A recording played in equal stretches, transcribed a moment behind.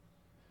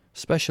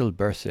Special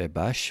birthday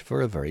bash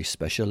for a very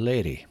special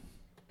lady.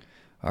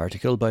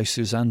 Article by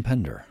Suzanne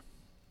Pender.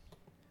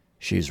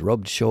 She's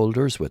rubbed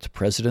shoulders with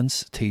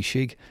presidents,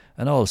 Taoiseach,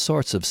 and all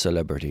sorts of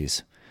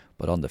celebrities,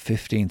 but on the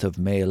 15th of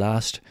May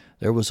last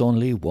there was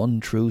only one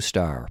true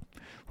star,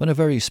 when a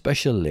very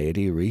special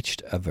lady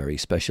reached a very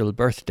special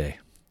birthday.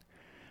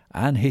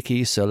 Anne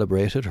Hickey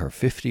celebrated her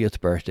 50th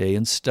birthday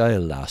in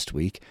style last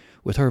week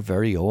with her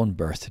very own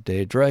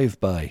birthday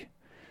drive-by.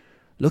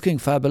 Looking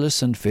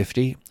fabulous and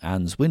 50,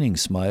 Anne's winning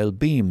smile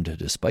beamed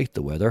despite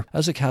the weather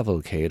as a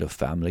cavalcade of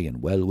family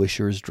and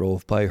well-wishers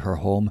drove by her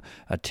home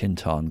at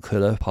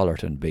Tintown-Culla,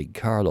 Pollerton Big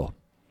Carlow.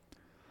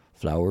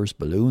 Flowers,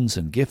 balloons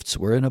and gifts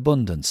were in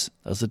abundance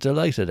as the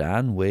delighted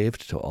Anne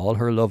waved to all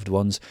her loved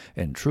ones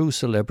in true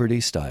celebrity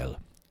style.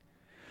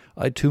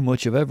 "I'd too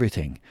much of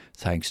everything,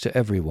 thanks to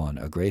everyone,"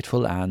 a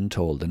grateful Anne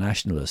told the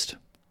Nationalist.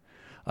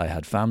 "I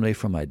had family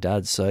from my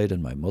dad's side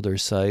and my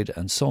mother's side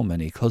and so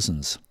many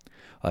cousins.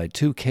 I had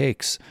 2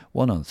 cakes,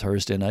 one on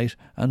Thursday night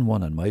and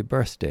one on my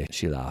birthday,"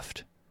 she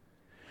laughed.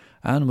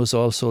 Anne was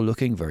also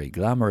looking very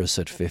glamorous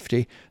at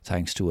 50,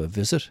 thanks to a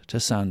visit to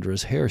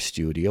Sandra's hair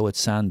studio at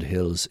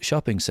Sandhills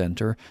Shopping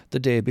Centre the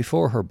day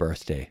before her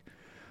birthday,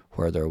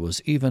 where there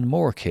was even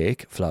more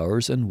cake,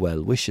 flowers and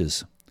well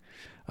wishes.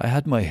 "I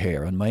had my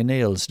hair and my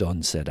nails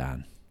done," said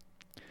Anne.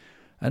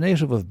 A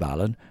native of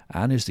Ballon,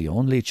 Anne is the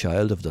only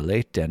child of the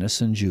late Dennis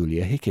and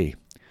Julia Hickey.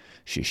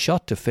 She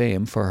shot to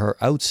fame for her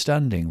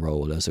outstanding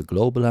role as a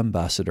global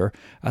ambassador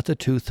at the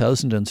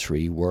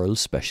 2003 World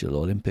Special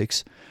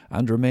Olympics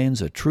and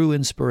remains a true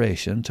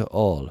inspiration to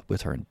all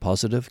with her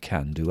positive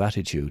can-do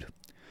attitude.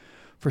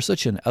 For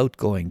such an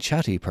outgoing,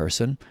 chatty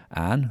person,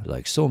 Anne,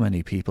 like so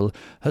many people,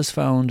 has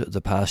found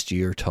the past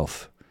year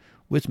tough,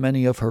 with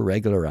many of her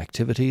regular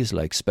activities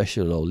like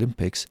Special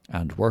Olympics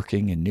and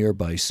working in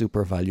nearby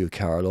SuperValu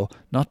Carlow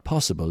not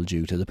possible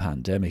due to the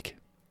pandemic.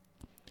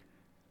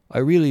 "I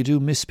really do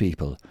miss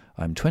people.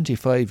 I'm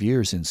 25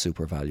 years in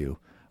SuperValu.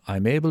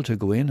 I'm able to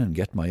go in and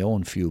get my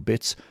own few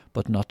bits,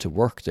 but not to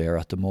work there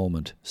at the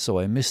moment, so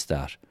I miss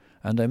that,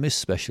 and I miss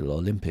Special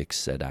Olympics,"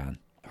 said Anne.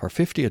 Her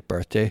 50th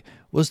birthday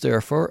was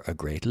therefore a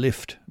great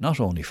lift,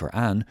 not only for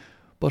Anne,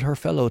 but her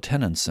fellow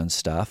tenants and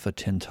staff at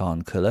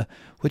Tintown-Culla,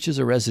 which is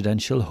a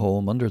residential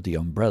home under the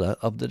umbrella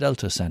of the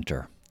Delta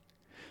Centre.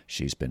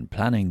 "She's been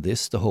planning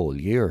this the whole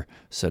year,"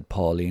 said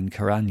Pauline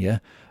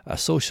Caranya, a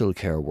social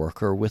care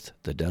worker with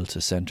the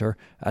Delta Centre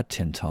at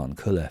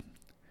Tintown-Culla.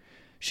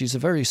 "She's a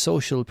very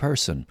social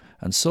person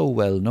and so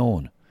well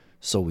known,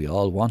 so we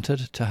all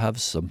wanted to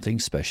have something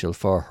special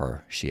for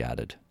her," she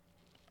added.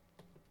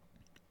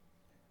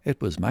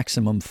 It was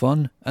maximum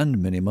fun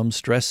and minimum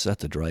stress at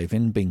the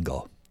drive-in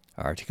bingo.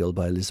 Article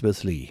by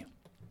Elizabeth Lee.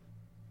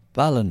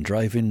 Ballon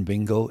Drive-In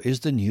Bingo is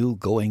the new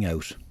going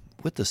out,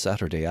 with the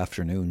Saturday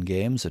afternoon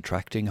games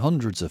attracting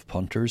hundreds of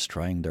punters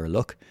trying their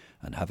luck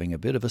and having a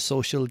bit of a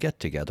social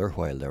get-together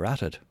while they're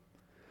at it.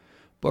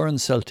 Burren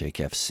Celtic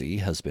FC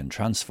has been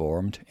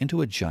transformed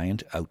into a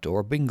giant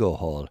outdoor bingo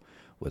hall,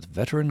 with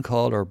veteran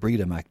caller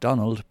Breda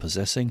MacDonald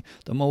possessing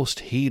the most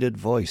heeded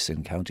voice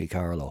in County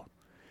Carlow.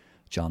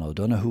 John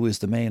O'Donoghue is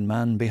the main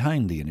man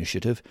behind the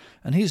initiative,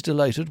 and he's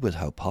delighted with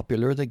how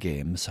popular the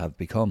games have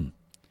become.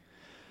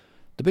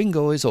 The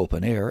bingo is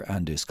open air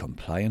and is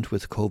compliant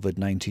with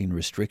COVID-19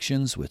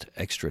 restrictions with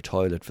extra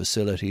toilet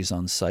facilities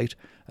on site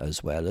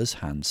as well as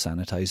hand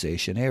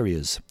sanitisation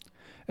areas.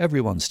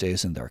 Everyone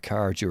stays in their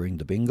car during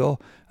the bingo,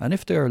 and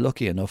if they are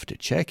lucky enough to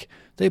check,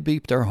 they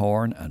beep their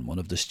horn and one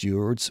of the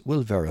stewards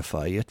will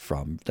verify it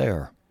from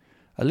there.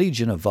 A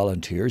legion of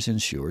volunteers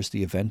ensures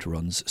the event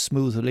runs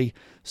smoothly,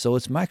 so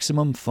it's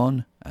maximum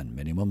fun and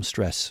minimum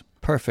stress,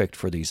 perfect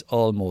for these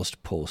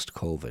almost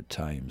post-COVID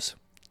times.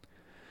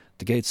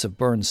 The gates of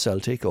Burren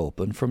Celtic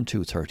open from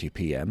 2:30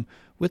 p.m,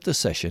 with the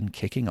session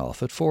kicking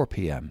off at 4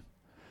 p.m.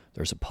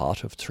 There's a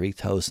pot of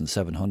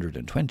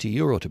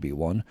 €3,720 to be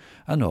won,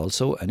 and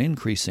also an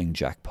increasing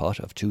jackpot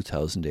of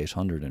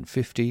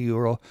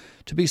 €2,850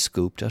 to be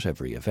scooped at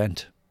every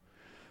event.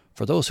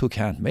 For those who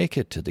can't make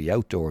it to the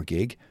outdoor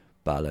gig,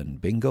 Ballon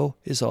Bingo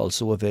is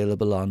also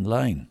available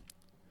online.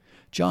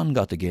 John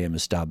got the game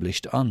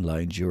established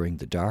online during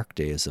the dark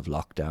days of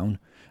lockdown,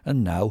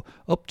 and now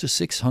up to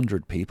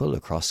 600 people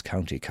across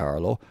County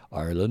Carlow,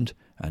 Ireland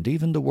and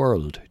even the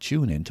world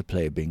tune in to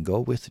play bingo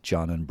with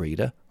John and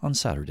Breda on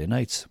Saturday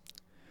nights.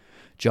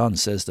 John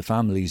says the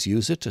families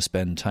use it to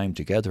spend time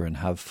together and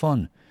have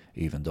fun,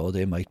 even though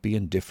they might be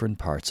in different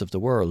parts of the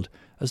world,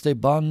 as they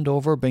bond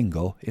over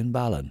bingo in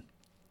Ballon.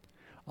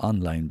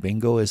 Online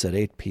bingo is at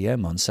 8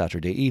 p.m. on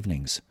Saturday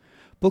evenings.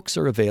 Books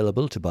are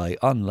available to buy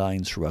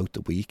online throughout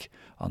the week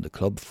on the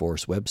Club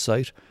Force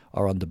website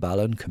or on the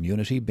Ballon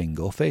Community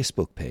Bingo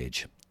Facebook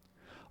page.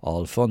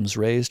 All funds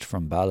raised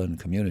from Ballon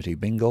Community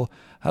Bingo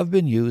have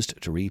been used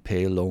to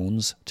repay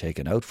loans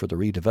taken out for the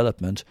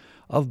redevelopment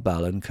of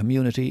Ballon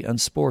Community and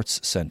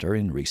Sports Centre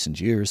in recent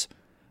years,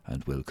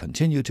 and will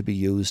continue to be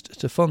used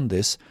to fund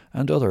this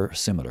and other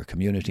similar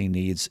community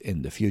needs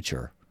in the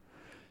future.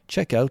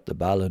 Check out the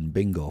Ballon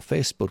Bingo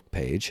Facebook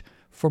page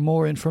for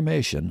more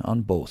information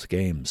on both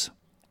games.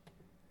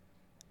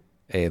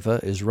 Ava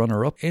is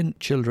runner-up in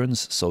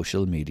Children's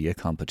Social Media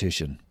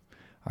Competition.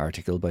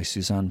 Article by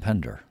Suzanne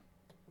Pender.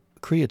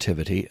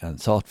 Creativity and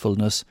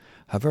thoughtfulness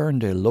have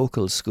earned a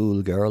local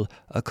schoolgirl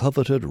a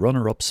coveted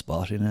runner-up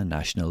spot in a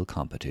national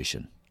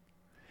competition.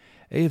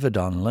 Ava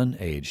Donnellan,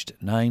 aged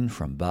 9,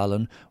 from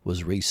Ballin,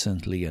 was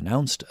recently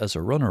announced as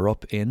a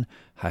runner-up in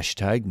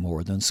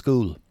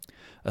 #MoreThanSchool,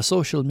 a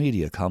social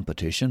media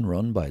competition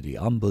run by the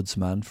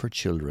Ombudsman for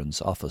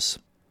Children's Office.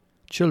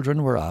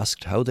 Children were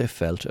asked how they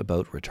felt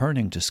about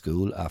returning to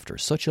school after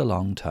such a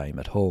long time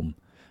at home,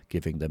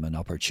 giving them an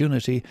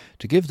opportunity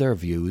to give their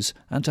views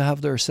and to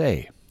have their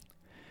say.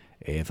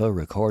 Ava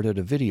recorded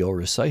a video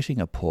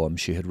reciting a poem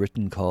she had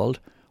written called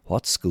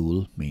 "What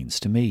School Means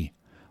to Me,"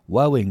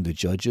 wowing the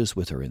judges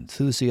with her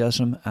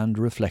enthusiasm and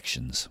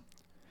reflections.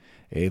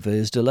 Ava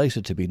is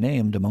delighted to be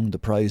named among the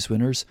prize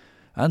winners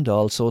and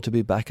also to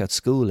be back at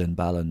school in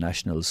Ballin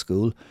National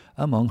School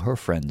among her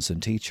friends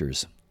and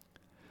teachers.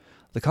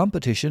 The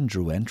competition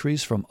drew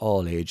entries from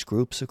all age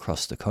groups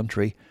across the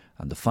country,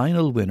 and the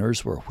final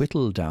winners were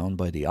whittled down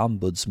by the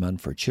Ombudsman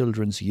for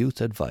Children's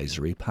Youth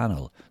Advisory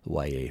Panel, the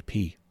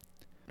YAP.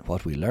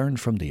 What we learned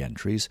from the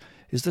entries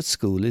is that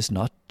school is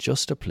not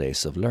just a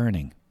place of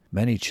learning.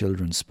 Many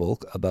children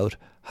spoke about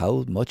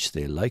how much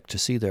they like to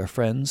see their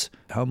friends,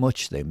 how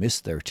much they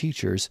miss their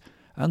teachers,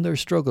 and their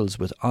struggles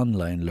with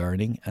online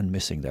learning and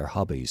missing their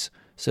hobbies,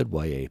 said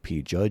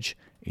YAP judge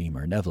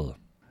Emer Neville.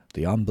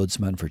 The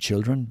Ombudsman for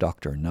Children,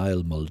 Dr.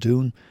 Niall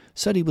Muldoon,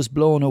 said he was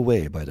blown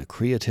away by the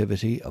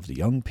creativity of the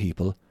young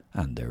people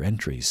and their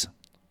entries.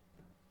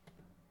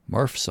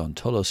 Murph's on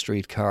Tullow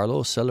Street,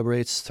 Carlow,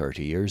 celebrates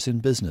 30 years in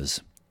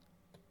business.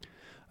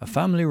 A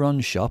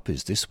family-run shop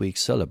is this week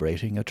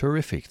celebrating a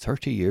terrific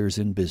 30 years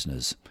in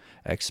business,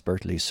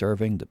 expertly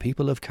serving the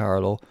people of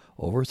Carlow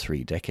over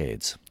 3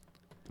 decades.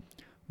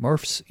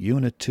 Murph's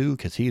Unit 2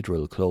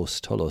 Cathedral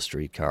Close, Tullow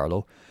Street,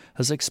 Carlow,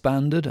 has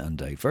expanded and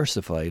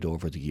diversified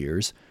over the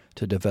years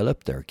to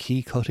develop their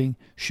key-cutting,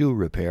 shoe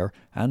repair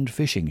and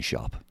fishing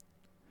shop.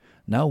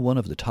 Now one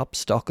of the top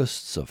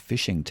stockists of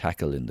fishing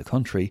tackle in the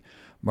country,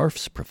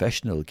 Murph's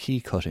professional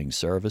key-cutting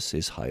service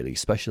is highly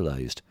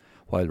specialised,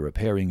 while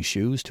repairing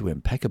shoes to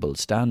impeccable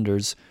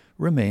standards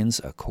remains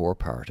a core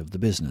part of the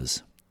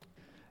business.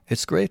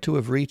 It's great to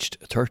have reached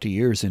 30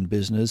 years in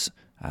business,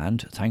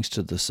 and thanks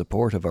to the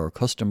support of our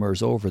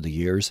customers over the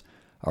years,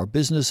 our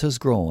business has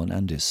grown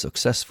and is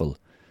successful,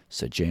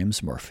 said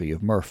James Murphy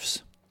of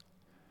Murph's.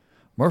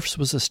 Murph's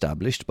was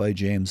established by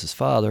James's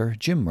father,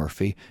 Jim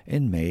Murphy,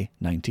 in May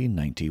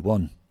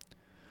 1991.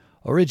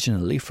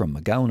 Originally from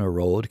McGowana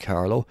Road,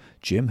 Carlow,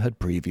 Jim had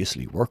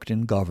previously worked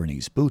in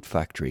Governy's Boot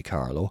Factory,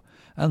 Carlow,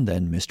 and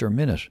then Mr.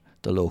 Minute,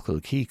 the local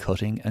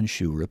key-cutting and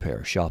shoe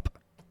repair shop.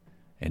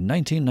 In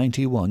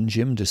 1991,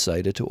 Jim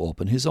decided to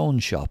open his own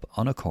shop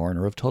on a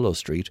corner of Tullow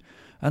Street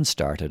and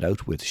started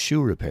out with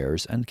shoe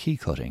repairs and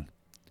key-cutting.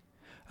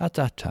 At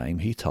that time,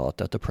 he thought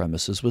that the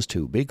premises was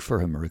too big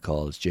for him,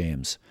 recalls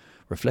James,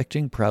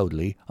 reflecting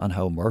proudly on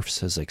how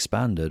Murph's has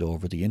expanded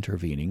over the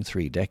intervening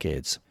 3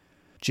 decades.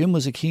 Jim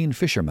was a keen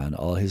fisherman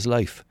all his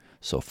life,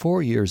 so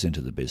 4 years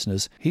into the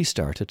business, he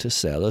started to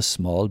sell a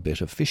small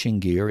bit of fishing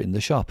gear in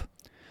the shop,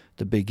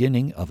 the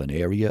beginning of an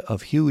area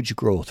of huge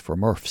growth for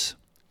Murph's.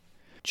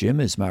 Jim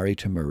is married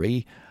to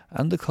Marie,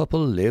 and the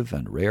couple live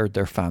and reared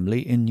their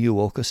family in New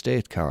Oak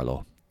Estate,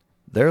 Carlow.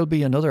 There'll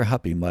be another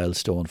happy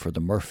milestone for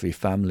the Murphy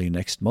family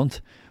next month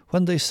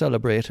when they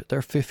celebrate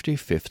their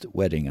 55th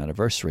wedding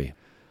anniversary.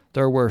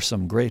 There were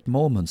some great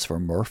moments for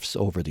Murph's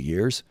over the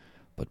years,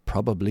 but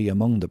probably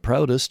among the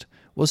proudest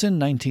was in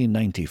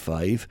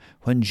 1995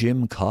 when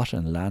Jim caught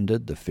and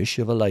landed the fish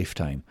of a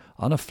lifetime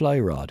on a fly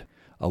rod,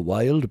 a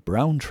wild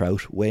brown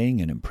trout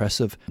weighing an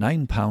impressive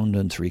 9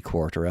 pounds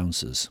 3/4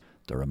 ounces.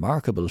 The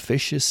remarkable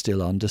fish is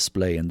still on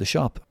display in the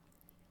shop.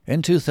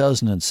 In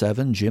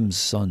 2007, Jim's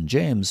son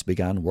James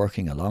began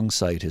working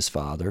alongside his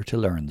father to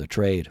learn the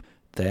trade.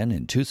 Then,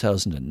 in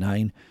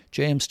 2009,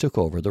 James took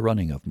over the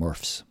running of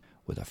Murph's.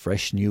 With a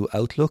fresh new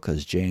outlook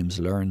as James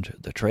learned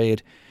the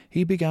trade,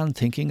 he began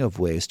thinking of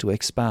ways to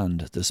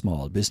expand the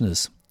small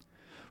business.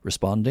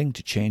 Responding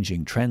to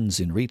changing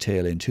trends in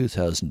retail in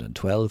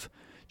 2012,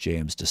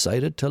 James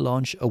decided to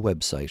launch a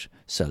website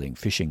selling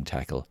fishing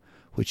tackle,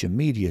 which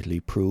immediately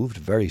proved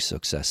very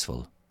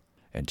successful.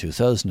 In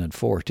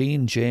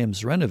 2014,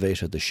 James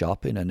renovated the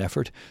shop in an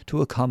effort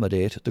to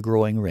accommodate the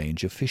growing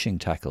range of fishing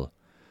tackle.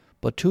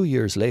 But 2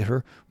 years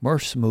later,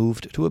 Murph's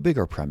moved to a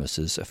bigger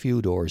premises a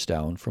few doors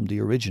down from the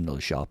original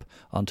shop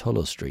on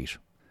Tullow Street.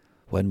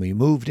 When we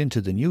moved into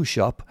the new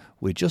shop,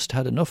 we just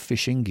had enough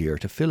fishing gear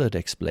to fill it,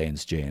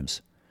 explains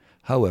James.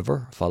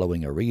 However,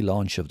 following a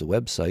relaunch of the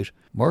website,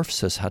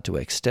 Murph's has had to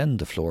extend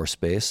the floor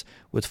space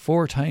with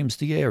 4 times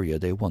the area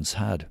they once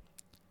had.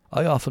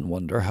 I often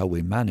wonder how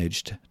we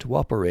managed to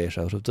operate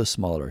out of the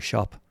smaller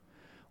shop.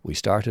 We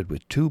started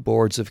with 2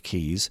 boards of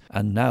keys,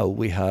 and now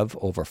we have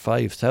over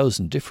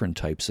 5,000 different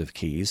types of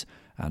keys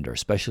and are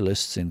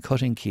specialists in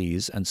cutting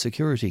keys and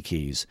security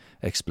keys,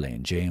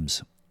 explained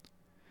James.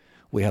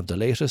 We have the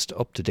latest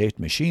up-to-date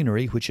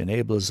machinery which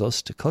enables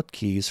us to cut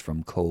keys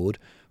from code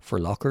for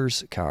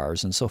lockers,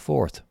 cars and so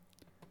forth.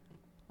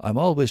 I'm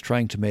always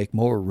trying to make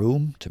more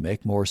room, to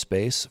make more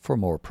space for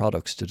more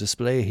products to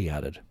display, he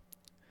added.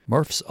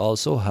 Murph's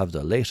also have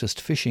the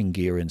latest fishing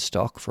gear in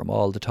stock from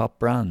all the top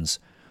brands,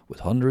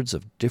 with hundreds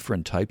of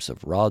different types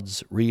of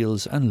rods,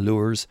 reels and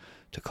lures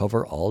to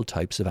cover all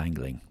types of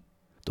angling.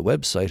 The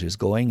website is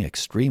going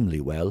extremely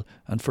well,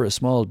 and for a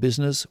small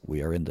business,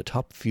 we are in the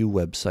top few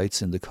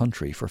websites in the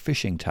country for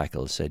fishing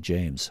tackle, said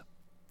James.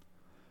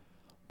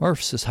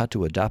 Murph's has had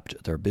to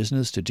adapt their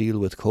business to deal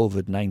with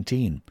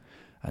COVID-19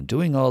 and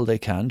doing all they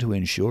can to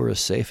ensure a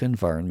safe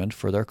environment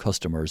for their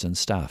customers and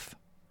staff.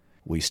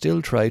 We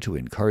still try to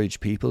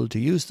encourage people to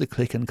use the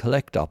click and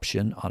collect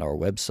option on our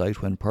website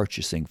when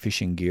purchasing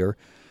fishing gear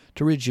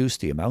to reduce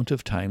the amount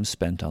of time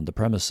spent on the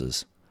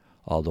premises,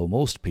 although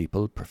most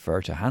people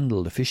prefer to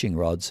handle the fishing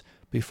rods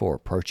before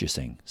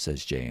purchasing,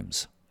 says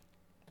James.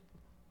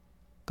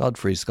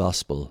 Godfrey's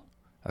Gospel,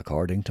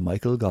 according to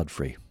Michael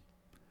Godfrey.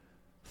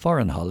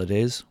 Foreign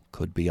holidays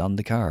could be on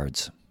the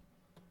cards.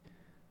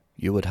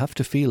 You would have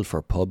to feel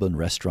for pub and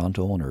restaurant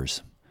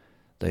owners.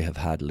 They have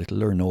had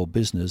little or no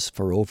business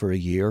for over a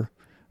year,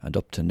 and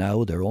up to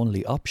now their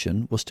only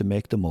option was to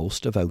make the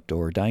most of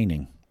outdoor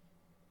dining.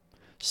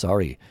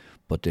 Sorry,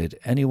 but did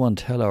anyone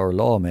tell our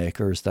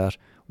lawmakers that,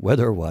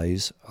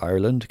 weather-wise,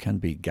 Ireland can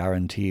be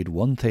guaranteed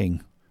one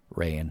thing: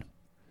 rain?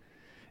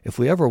 If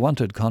we ever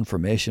wanted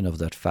confirmation of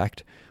that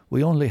fact,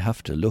 we only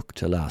have to look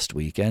to last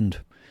weekend.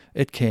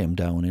 It came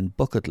down in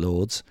bucket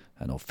loads,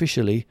 and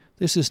officially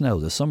this is now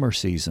the summer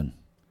season.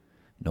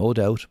 No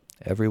doubt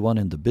everyone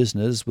in the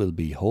business will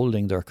be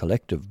holding their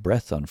collective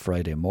breath on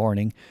Friday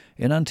morning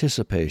in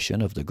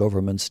anticipation of the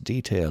government's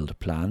detailed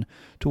plan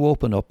to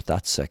open up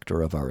that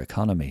sector of our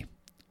economy.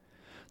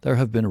 There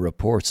have been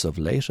reports of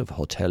late of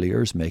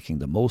hoteliers making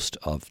the most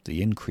of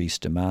the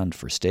increased demand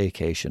for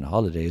staycation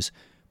holidays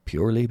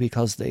purely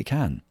because they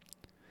can.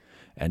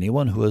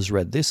 Anyone who has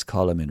read this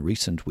column in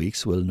recent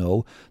weeks will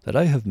know that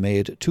I have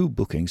made 2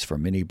 bookings for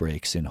mini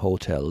breaks in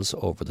hotels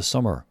over the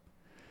summer.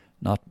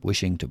 Not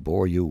wishing to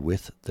bore you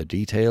with the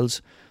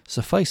details,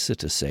 suffice it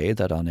to say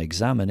that on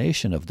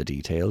examination of the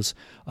details,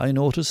 I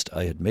noticed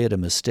I had made a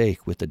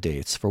mistake with the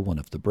dates for one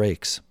of the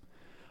breaks.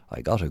 I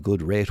got a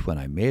good rate when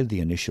I made the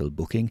initial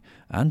booking,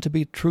 and to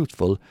be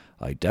truthful,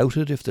 I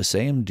doubted if the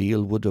same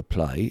deal would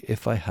apply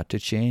if I had to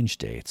change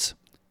dates.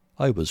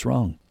 I was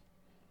wrong.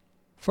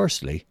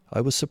 Firstly,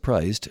 I was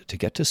surprised to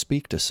get to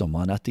speak to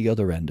someone at the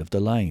other end of the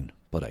line,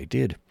 but I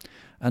did,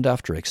 and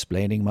after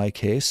explaining my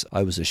case,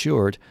 I was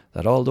assured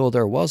that although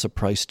there was a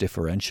price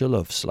differential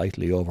of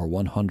slightly over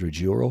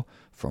 €100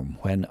 from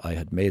when I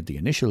had made the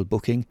initial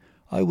booking,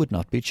 I would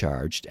not be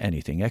charged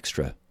anything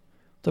extra.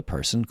 The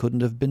person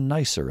couldn't have been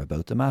nicer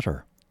about the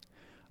matter.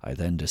 I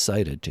then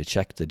decided to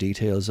check the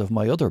details of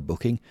my other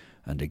booking,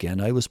 and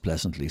again I was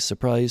pleasantly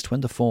surprised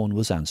when the phone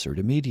was answered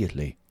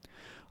immediately.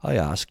 I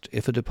asked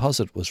if a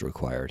deposit was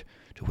required,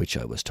 to which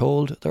I was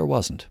told there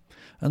wasn't,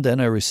 and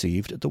then I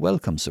received the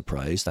welcome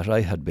surprise that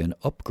I had been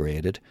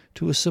upgraded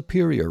to a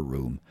superior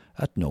room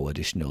at no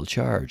additional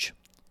charge.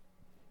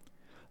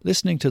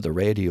 Listening to the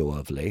radio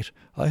of late,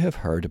 I have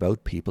heard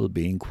about people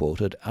being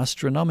quoted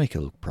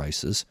astronomical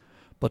prices,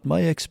 but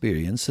my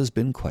experience has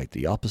been quite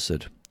the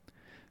opposite.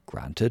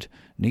 Granted,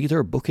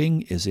 neither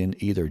booking is in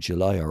either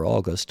July or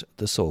August,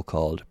 the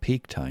so-called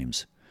peak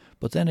times.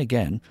 But then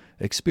again,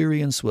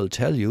 experience will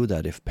tell you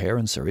that if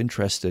parents are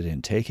interested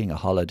in taking a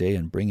holiday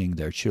and bringing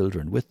their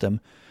children with them,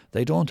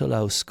 they don't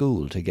allow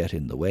school to get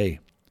in the way.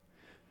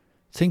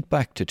 Think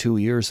back to 2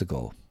 years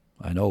ago.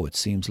 I know it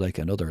seems like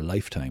another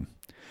lifetime.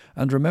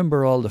 And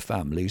remember all the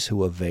families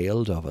who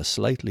availed of a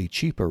slightly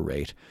cheaper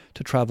rate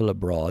to travel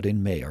abroad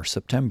in May or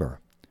September.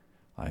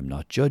 I'm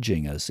not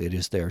judging, as it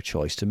is their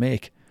choice to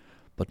make.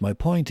 But my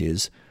point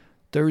is,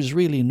 there is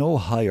really no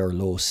high or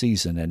low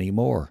season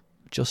anymore,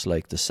 just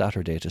like the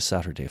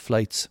Saturday-to-Saturday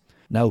flights.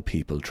 Now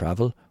people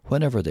travel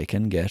whenever they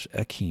can get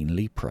a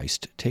keenly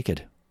priced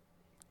ticket.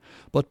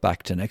 But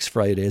back to next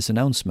Friday's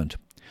announcement.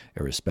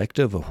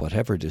 Irrespective of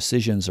whatever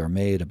decisions are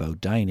made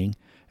about dining,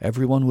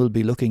 everyone will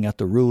be looking at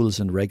the rules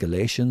and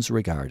regulations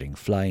regarding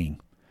flying.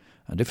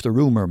 And if the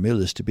rumour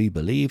mill is to be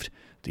believed,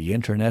 the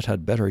internet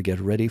had better get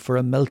ready for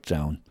a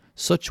meltdown.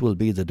 Such will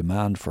be the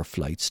demand for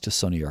flights to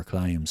sunnier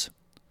climes.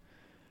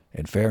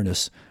 In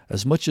fairness,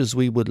 as much as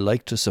we would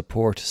like to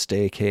support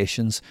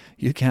staycations,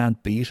 you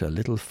can't beat a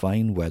little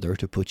fine weather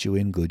to put you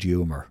in good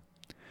humour.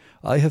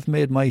 I have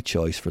made my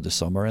choice for the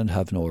summer and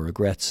have no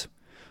regrets,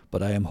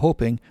 but I am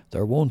hoping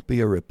there won't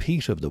be a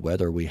repeat of the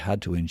weather we had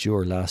to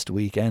endure last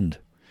weekend.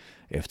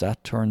 If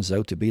that turns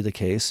out to be the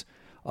case,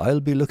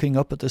 I'll be looking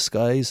up at the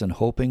skies and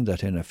hoping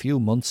that in a few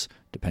months,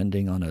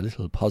 depending on a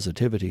little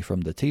positivity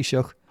from the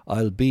Taoiseach,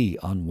 I'll be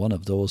on one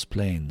of those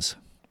planes.